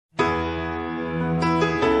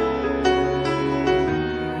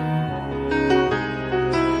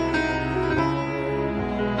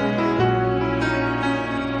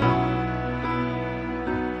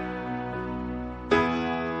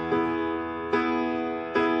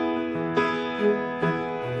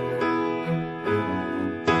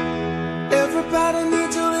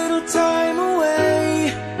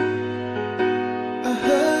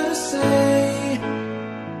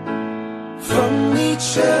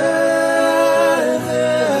each other.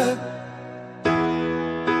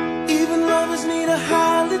 Even lovers need a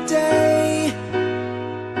holiday,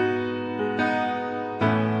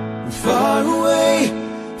 far away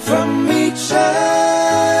from each other.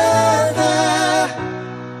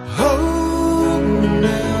 Oh,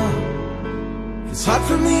 now it's hard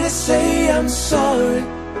for me to say I'm sorry.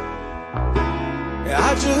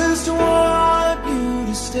 I just want you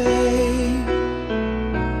to stay.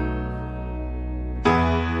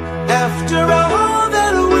 After all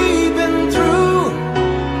that we've been through,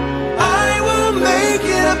 I will make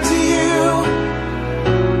it up to you.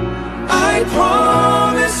 I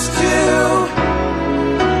promised you.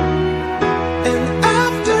 And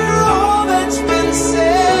after all that's been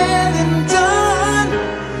said and done,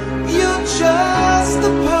 you're just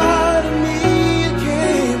the part of me you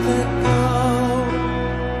can't let go.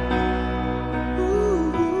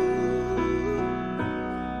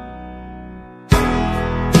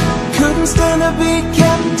 Couldn't stand to be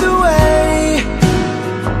kept away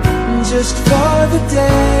just for the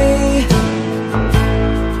day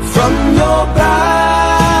from your bride.